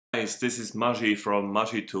guys, this is Maji from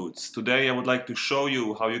Maji Toots. Today I would like to show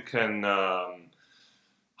you how you can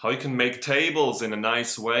make tables in a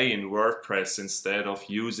nice way in WordPress instead of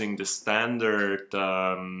using the standard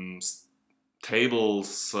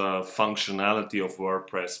tables functionality of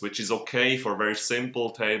WordPress, which is okay for very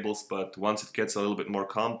simple tables, but once it gets a little bit more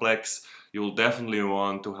complex, you'll definitely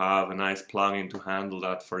want to have a nice plugin to handle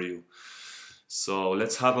that for you. So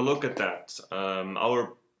let's have a look at that.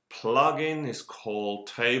 Our plugin is called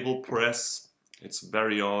TablePress. It's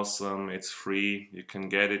very awesome. It's free. You can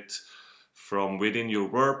get it from within your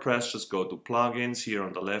WordPress. Just go to plugins here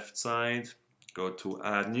on the left side. Go to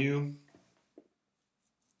add new.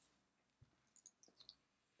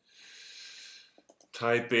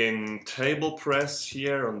 Type in TablePress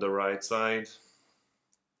here on the right side.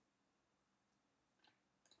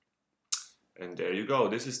 And there you go.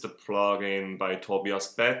 This is the plugin by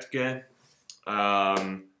Tobias Bethge.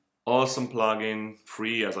 Awesome plugin,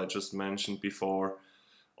 free as I just mentioned before.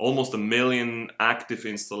 Almost 1 million active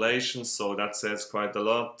installations, so that says quite a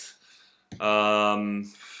lot.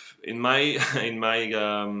 In my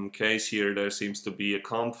case here, there seems to be a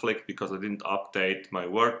conflict because I didn't update my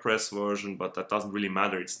WordPress version, but that doesn't really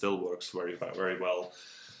matter. It still works very well.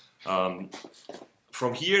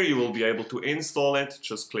 From here you will be able to install it.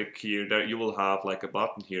 Just click here. There you will have like a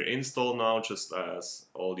button here, install now, just as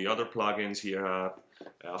all the other plugins here have.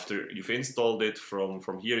 After you've installed it,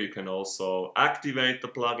 from here you can also activate the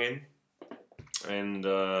plugin. And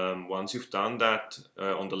once you've done that,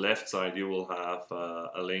 on the left side you will have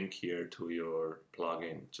a link here to your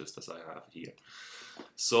plugin, just as I have here.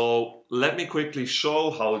 So let me quickly show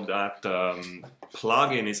how that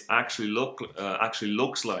plugin is actually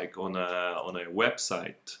looks like on a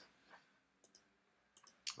website.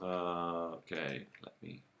 Okay, let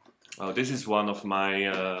me. Oh, this is one of my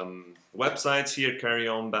websites here. Carry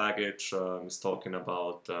On Baggage is talking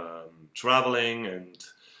about traveling, and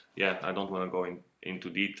yeah, I don't want to go into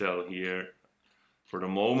detail here for the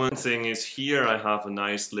moment. Thing is, here I have a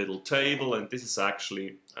nice little table, and this is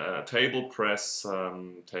actually a TablePress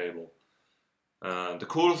table. The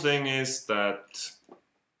cool thing is that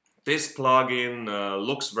this plugin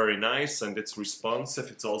looks very nice and it's responsive.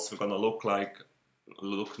 It's also gonna look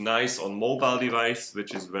nice on mobile device,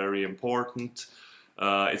 which is very important.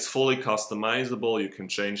 It's fully customizable. You can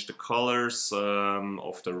change the colors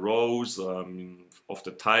of the rows, of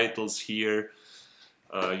the titles here.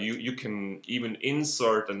 You can even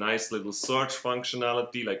insert a nice little search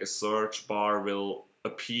functionality, like a search bar will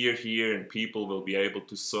appear here and people will be able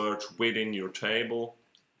to search within your table.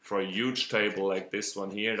 For a huge table like this one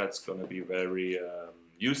here, that's going to be very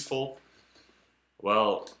useful.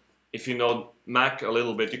 Well, if you know Mac a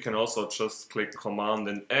little bit, you can also just click Command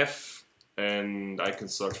and F, and I can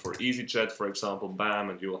search for EasyJet, for example, bam,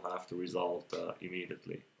 and you will have the result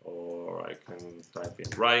immediately. Or I can type in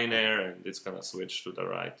Ryanair and it's gonna switch to the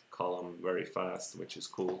right column very fast, which is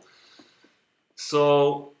cool.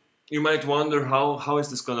 So you might wonder how is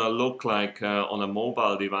this gonna look like on a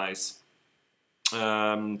mobile device.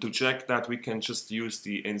 To check that, we can just use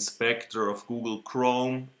the inspector of Google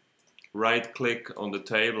Chrome, right click on the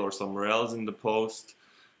table or somewhere else in the post,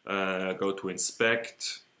 go to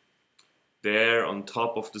inspect. There on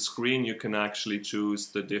top of the screen you can actually choose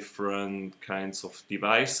the different kinds of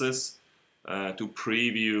devices to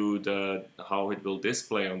preview how it will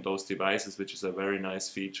display on those devices, which is a very nice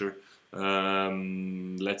feature.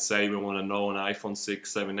 Let's say we want to know on iPhone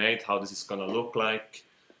 6, 7, 8 how this is going to look like.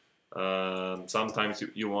 Sometimes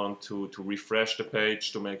you want to refresh the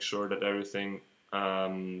page to make sure that everything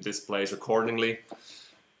displays accordingly.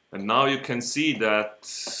 And now you can see that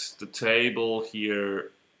the table here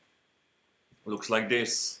looks like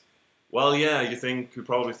this. Well, yeah, you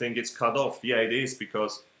probably think it's cut off. Yeah, it is,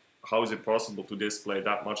 because how is it possible to display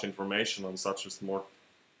that much information on such a small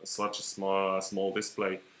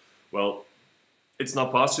display? Well, it's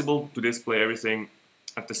not possible to display everything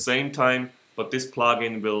at the same time, but this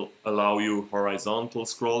plugin will allow you horizontal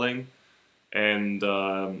scrolling, and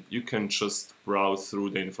you can just browse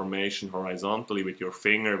through the information horizontally with your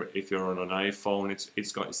finger. If you're on an iPhone,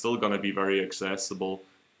 it's still going to be very accessible,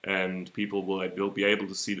 and people will be able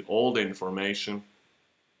to see all the information.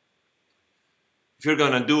 If you're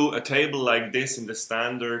gonna do a table like this in the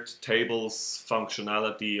standard tables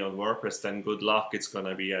functionality on WordPress, then good luck. It's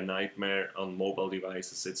gonna be a nightmare on mobile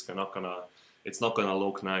devices. It's not gonna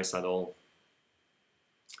look nice at all.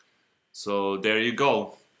 So there you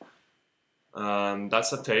go.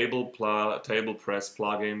 That's a TablePress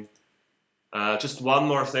plugin. Just one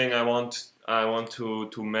more thing I want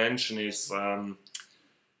to mention is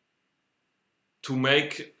To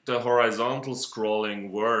make the horizontal scrolling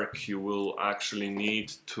work, you will actually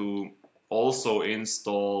need to also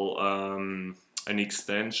install an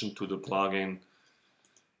extension to the plugin,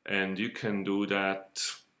 and you can do that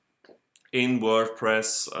in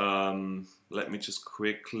WordPress. Let me just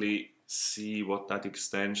quickly see what that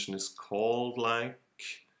extension is called, like,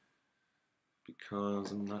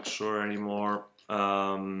 because I'm not sure anymore.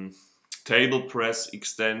 Table press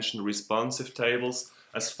extension, responsive tables.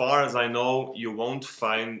 As far as I know, you won't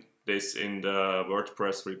find this in the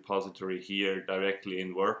WordPress repository here directly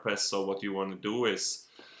in WordPress. So what you want to do is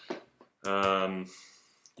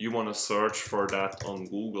you want to search for that on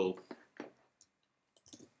Google,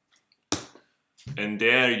 and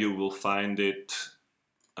there you will find it.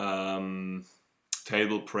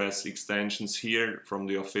 Table press extensions here from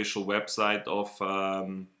the official website of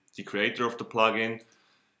the creator of the plugin,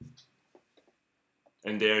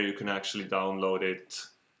 and there you can actually download it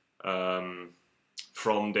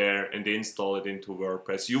from there and install it into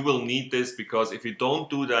WordPress. You will need this because if you don't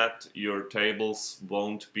do that, your tables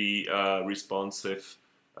won't be responsive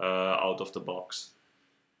out of the box.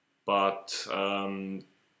 But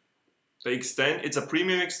it's a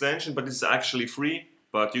premium extension, but it's actually free.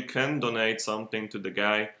 But you can donate something to the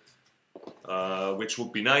guy, which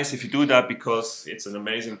would be nice if you do that, because it's an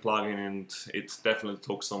amazing plugin and it definitely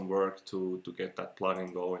took some work to get that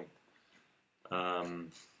plugin going.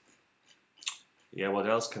 Yeah, what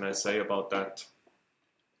else can I say about that?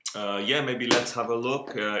 Yeah, maybe let's have a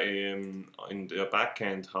look in the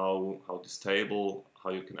backend how this table, how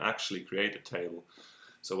you can actually create a table.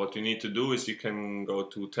 So what you need to do is you can go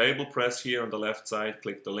to table press here on the left side,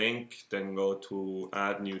 click the link, then go to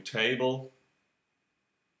add new table.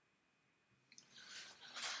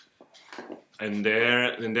 And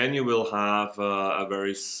then you will have a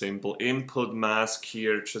very simple input mask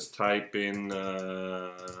here. Just type in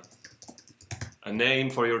a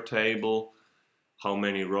name for your table, how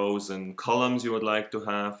many rows and columns you would like to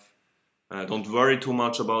have. Don't worry too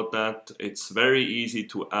much about that. It's very easy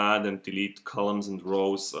to add and delete columns and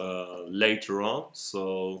rows later on.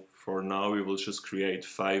 So for now we will just create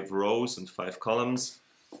 5 rows and 5 columns.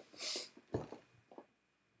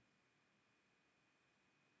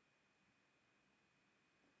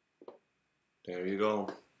 There you go.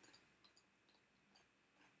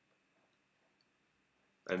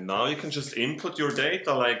 And now you can just input your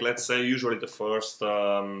data, like let's say usually the first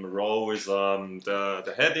row is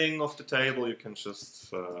the heading of the table. You can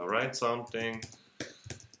just write something,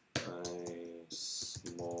 a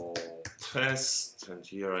small test, and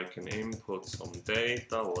here I can input some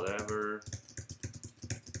data, whatever.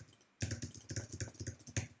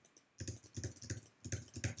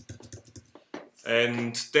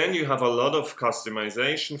 And then you have a lot of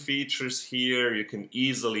customization features here. You can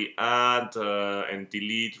easily add and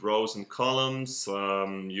delete rows and columns.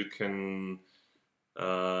 You can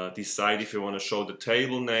decide if you want to show the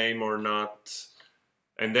table name or not.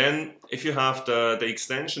 And then if you have the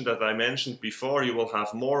extension that I mentioned before, you will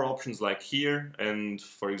have more options like here. And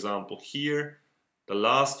for example, here, the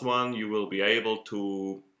last one, you will be able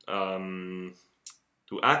to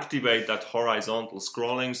activate that horizontal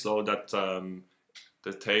scrolling so that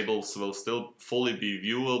the tables will still fully be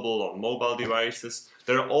viewable on mobile devices.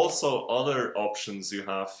 There are also other options you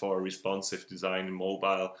have for responsive design in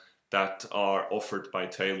mobile that are offered by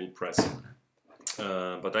table pressing.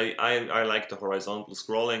 But I like the horizontal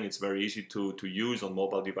scrolling. It's very easy to use on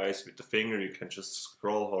mobile device with the finger. You can just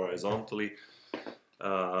scroll horizontally.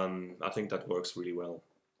 I think that works really well.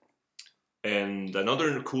 And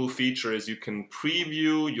another cool feature is you can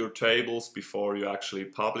preview your tables before you actually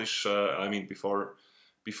publish,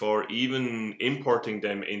 before even importing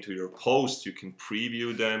them into your post. You can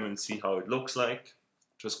preview them and see how it looks like.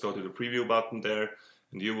 Just go to the preview button there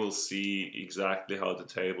and you will see exactly how the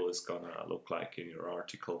table is gonna look like in your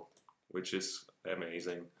article, which is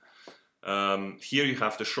amazing. Here you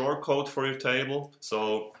have the shortcode for your table.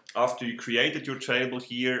 So after you created your table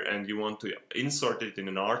here and you want to insert it in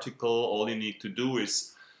an article, all you need to do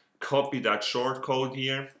is copy that shortcode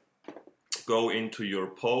here, go into your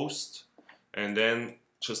post, and then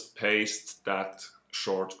just paste that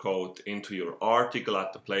shortcode into your article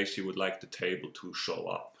at the place you would like the table to show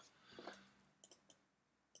up.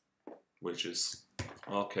 Which is,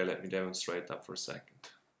 okay, let me demonstrate that for a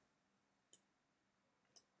second.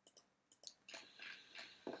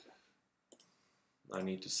 I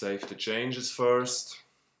need to save the changes first.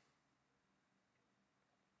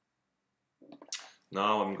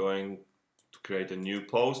 Now I'm going to create a new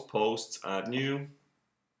post, posts, add new.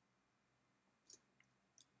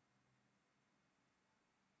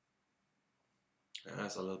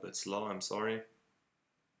 That's a little bit slow, I'm sorry.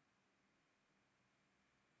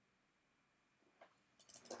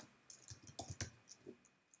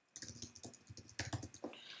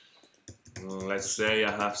 let's say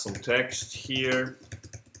I have some text here,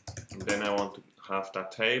 and then I want to have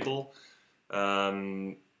that table.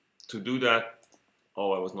 To do that,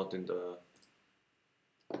 oh, I was not in the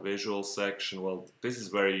visual section. Well, this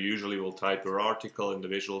is where you usually will type your article, in the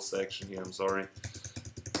visual section here, I'm sorry.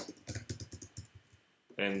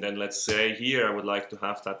 And then let's say here I would like to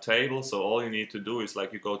have that table, so all you need to do is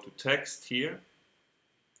like you go to text here,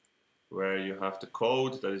 where you have the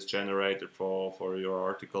code that is generated for your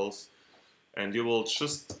articles, and you will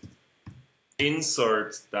just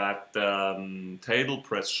insert that table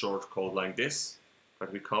press shortcode like this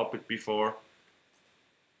that we copied before.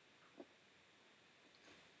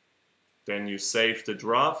 Then you save the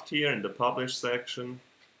draft here in the publish section.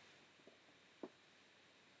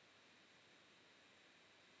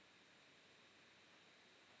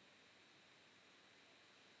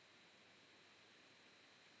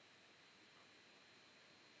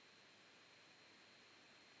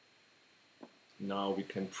 Now we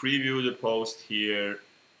can preview the post here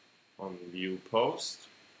on view post.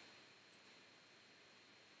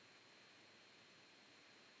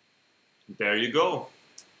 There you go.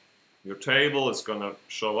 Your table is gonna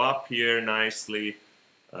show up here nicely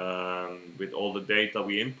with all the data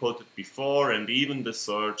we inputted before, and even the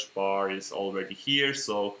search bar is already here.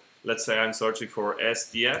 So let's say I'm searching for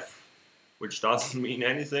SDF, which doesn't mean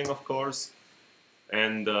anything, of course,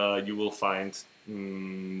 and you will find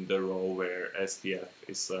the row where SDF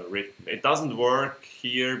is written. It doesn't work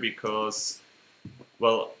here because,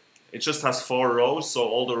 well, it just has 4 rows, so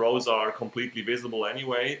all the rows are completely visible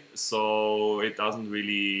anyway, so it doesn't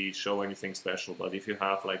really show anything special. But if you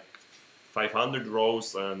have like 500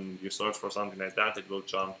 rows and you search for something like that, it will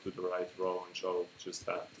jump to the right row and show just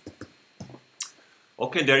that.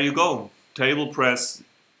 Okay, there you go. Table press,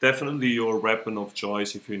 definitely your weapon of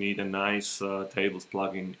choice if you need a nice tables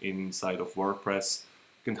plugin inside of WordPress.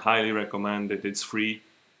 You can highly recommend it. It's free.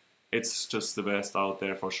 It's just the best out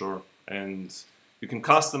there for sure. And you can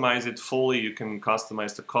customize it fully. You can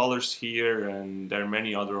customize the colors here, and there are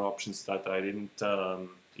many other options that I didn't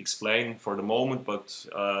explain for the moment, but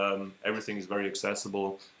everything is very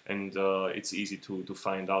accessible, and it's easy to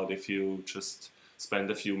find out if you just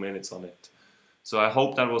spend a few minutes on it. So I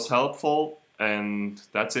hope that was helpful, and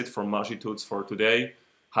that's it from Magitoots for today.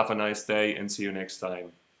 Have a nice day and see you next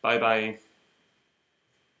time. Bye bye.